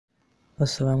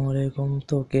अस्सलाम वालेकुम।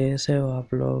 तो कैसे हो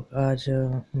आप लोग? आज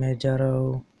मैं जा रहा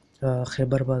हूँ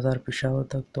खैबर बाज़ार पेशावर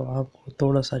तक, तो आपको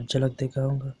थोड़ा सा झलक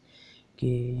दिखाऊंगा कि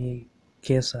ये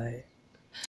कैसा है।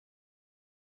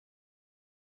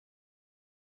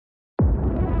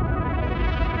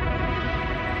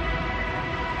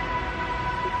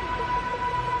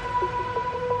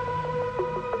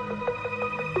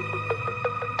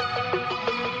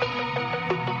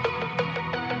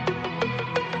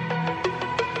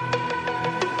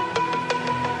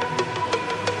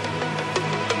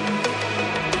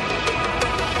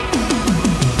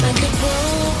 Like a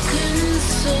broken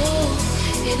soul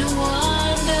in a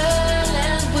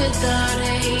wonderland without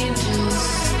angels.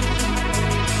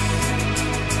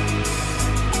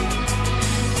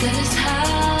 That is how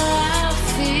I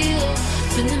feel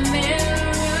when the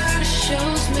mirror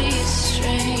shows me a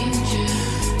stranger.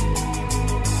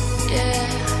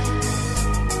 Yeah.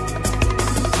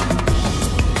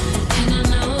 And I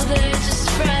know they're just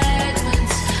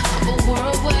fragments of a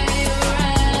world where your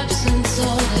absence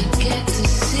all I get to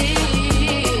see.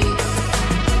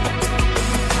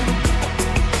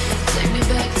 Take me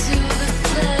back to the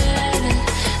planet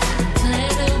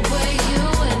where you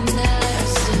and I are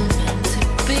still meant to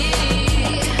be.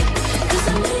 'Cause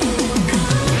I'm in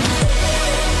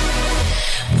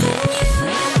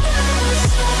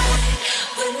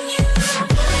when you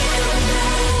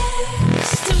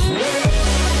next to me.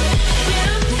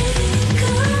 Yeah, I'm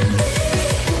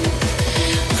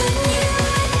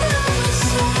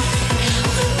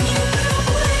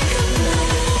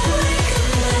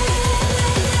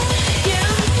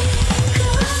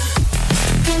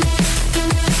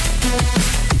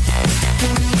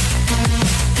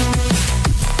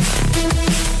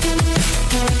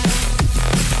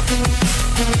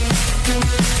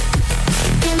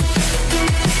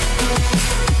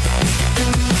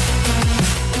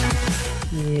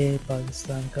ये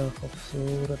पाकिस्तान का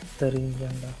खूबसूरत तरीन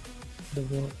झंडा, तो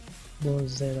वो बहुत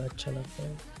ज़्यादा अच्छा लगता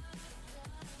है।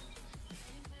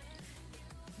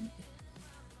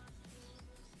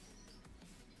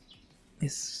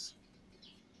 इस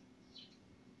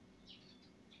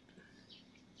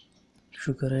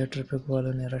शुक्र है ट्रैफिक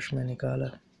वालों ने रश में निकाला,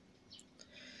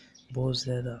 बहुत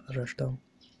ज़्यादा रश था।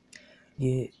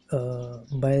 ये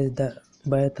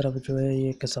बाएं तरफ जो है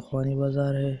ये किसाख्वानी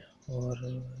बाज़ार है और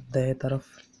दाएं तरफ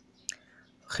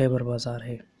खैबर बाज़ार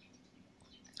है।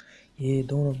 ये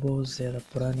दोनों बहुत ज़्यादा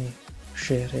पुराने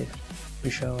शहर है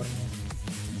पेशावर में।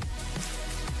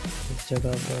 इस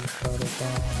जगह पर शाहरुख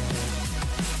खान और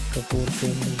कपूर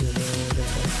फैमिली जो है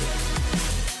रहते थे।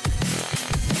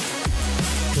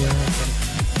 यहाँ पर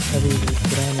अभी भी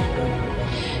पुराने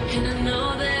And I know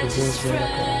they're just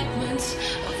fragments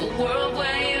of a world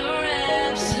where your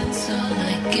absence all I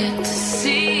get to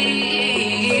see.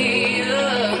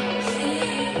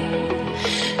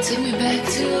 Take me back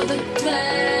to the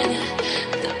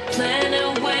planet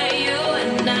where you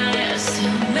and I are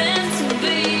still meant to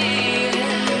be.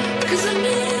 'Cause I'm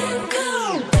in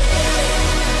cold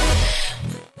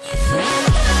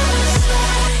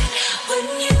when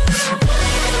you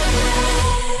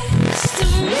next to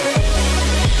me.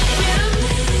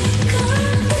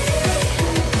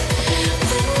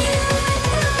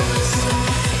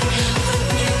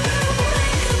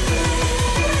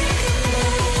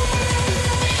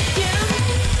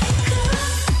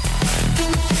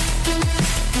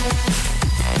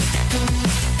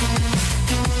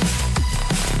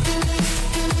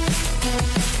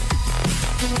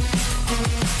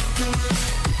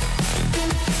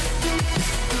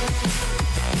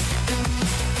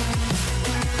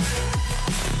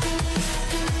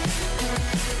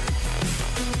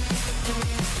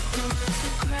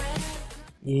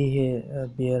 ये है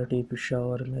BRT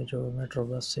Peshawar में जो metro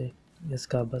bus है,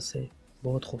 इसका बस है।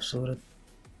 बहुत खूबसूरत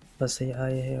बसें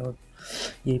आए हैं और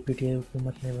ये PTI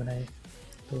हुकूमत ने बनाए।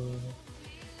 तो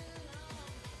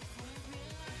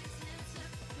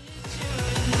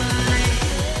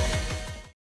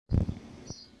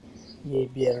ये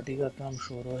BRT का काम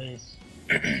शुरू है।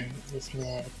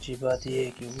 इसमें अच्छी बात ये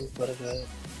है कि ऊपर जो है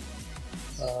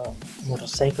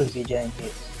मोटरसाइकिल भी जाएंगे।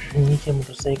 नीचे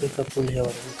मोटरसाइकिल का पुल है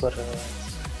और ऊपर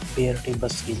BRT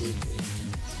बस के लिए।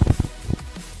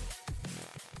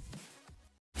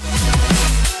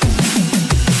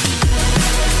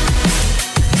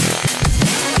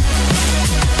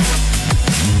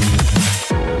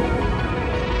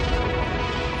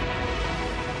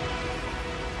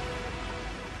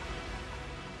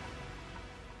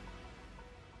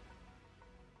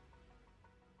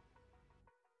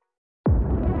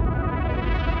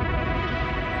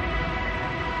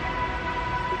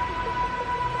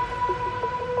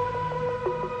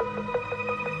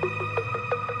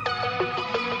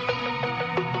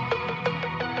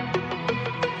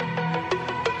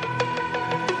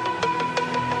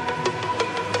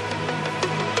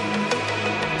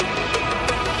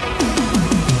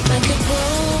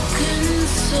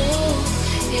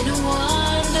 in a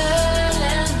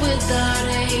wonderland without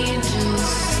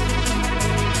angels.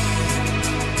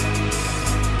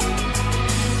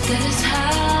 That is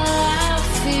how I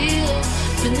feel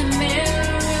when the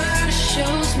mirror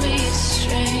shows me a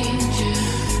stranger.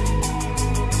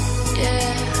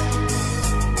 Yeah.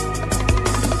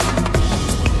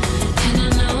 And I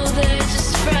know they're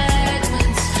just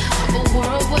fragments of a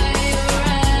world where your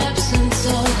absence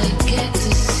all I get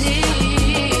to see.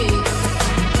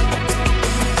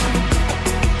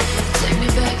 Take me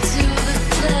back to the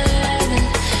planet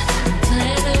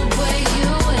where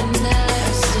you and I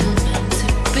are still meant to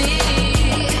be.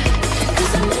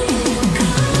 'Cause I need you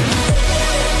come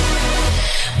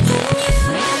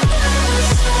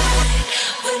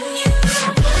when you when you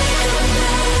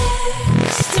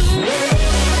next to me.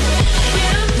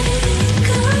 You need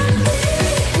come when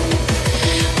you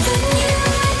when you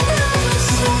wake up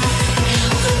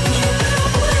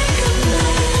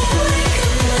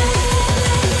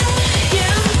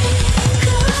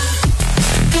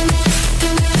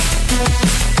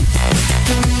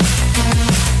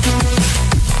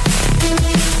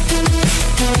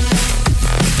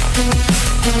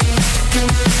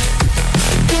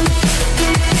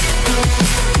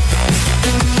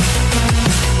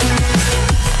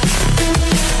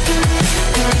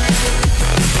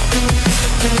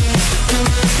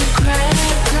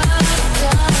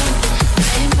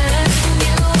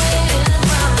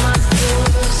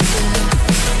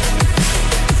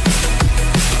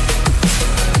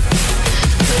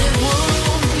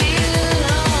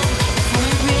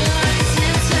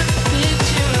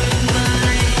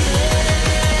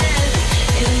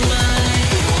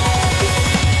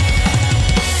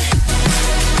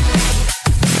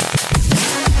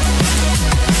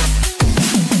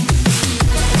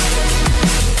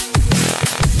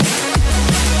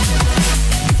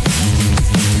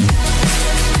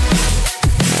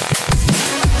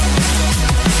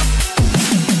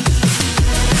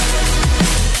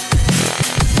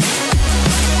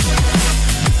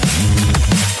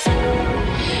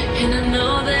and I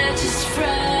know they're just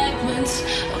fragments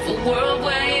of a world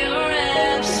where your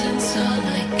absence all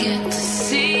I get to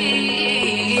see.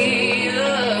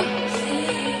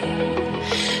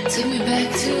 Take me back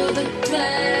to the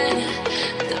place